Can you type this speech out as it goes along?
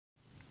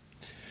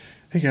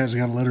Hey guys, I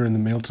got a letter in the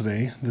mail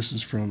today. This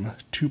is from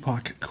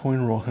Tupac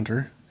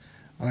coinrollhunter.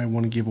 I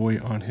won a giveaway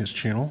on his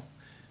channel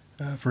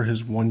for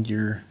his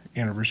 1-year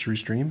anniversary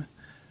stream.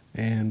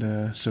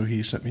 And so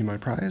he sent me my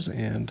prize,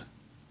 and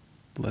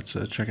let's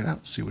check it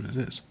out, see what it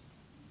is.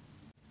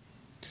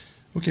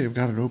 Okay, I've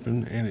got it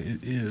open, and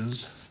it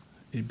is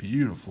a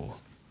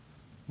beautiful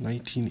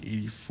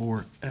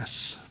 1984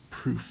 S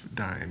proof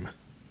dime.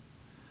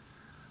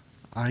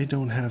 I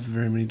don't have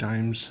very many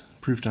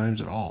proof dimes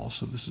at all,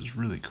 so this is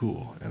really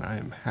cool, and I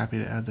am happy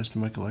to add this to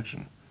my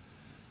collection.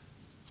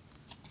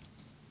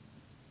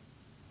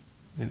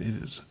 And it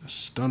is a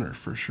stunner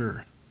for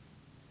sure.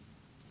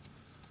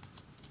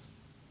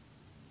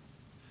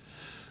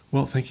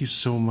 Well, thank you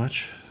so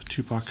much,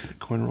 Tupac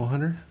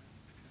coinrollhunter.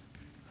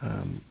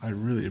 I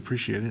really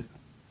appreciate it.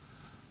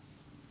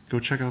 Go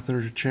check out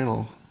their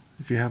channel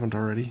if you haven't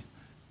already.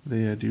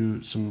 They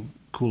do some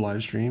cool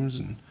live streams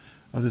and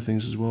other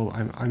things as well.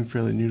 I'm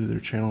fairly new to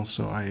their channel,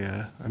 so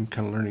I'm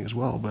kind of learning as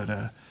well. But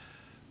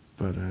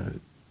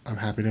I'm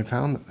happy to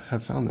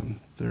have found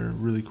them. They're a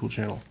really cool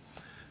channel.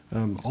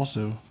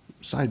 Also,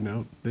 side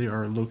note, they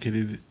are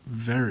located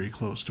very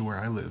close to where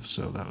I live,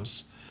 so that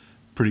was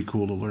pretty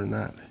cool to learn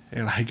that.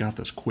 And I got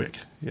this quick.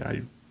 Yeah,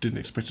 I didn't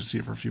expect to see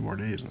it for a few more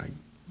days, and I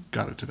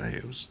got it today.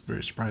 It was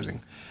very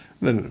surprising.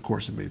 And then, of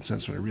course, it made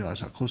sense when I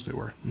realized how close they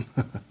were.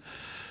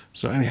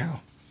 So anyhow,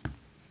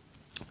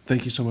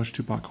 thank you so much,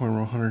 Tupac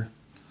coinrollhunter.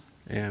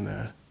 And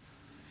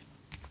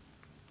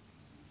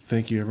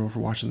thank you everyone for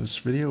watching this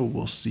video.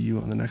 We'll see you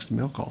on the next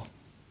mail call.